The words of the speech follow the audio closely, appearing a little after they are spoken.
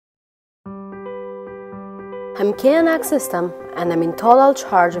I'm Knx system and I'm in total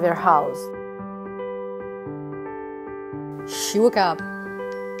charge of your house. She woke up.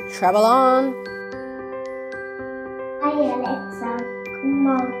 Travel on. Hi Alexa, come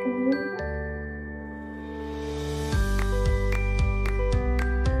out please.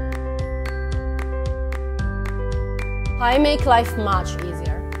 I make life much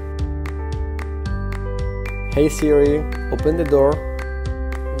easier. Hey Siri, open the door.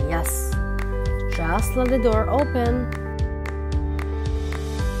 Yes, just let the door open.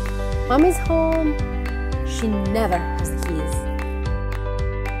 Mommy's home. She never has the keys.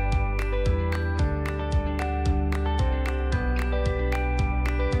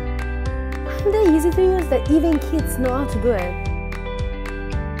 Aren't they easy to use that even kids know how to do it?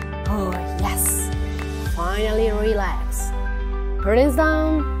 Oh yes, finally relax. Curtains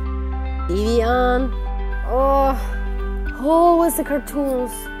down, TV on. Oh, always the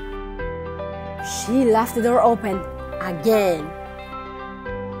cartoons. She left the door open again.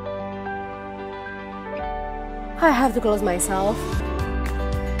 I have to close myself.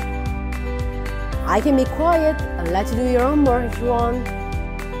 I can be quiet and let you do your own work if you want.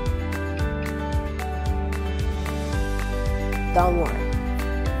 Don't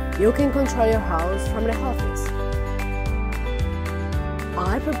worry, you can control your house from the office.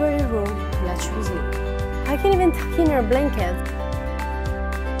 I prepare your room to let you sleep. I can even tuck in your blanket.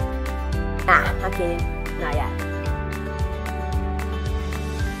 Nah, I'm kidding, not yet.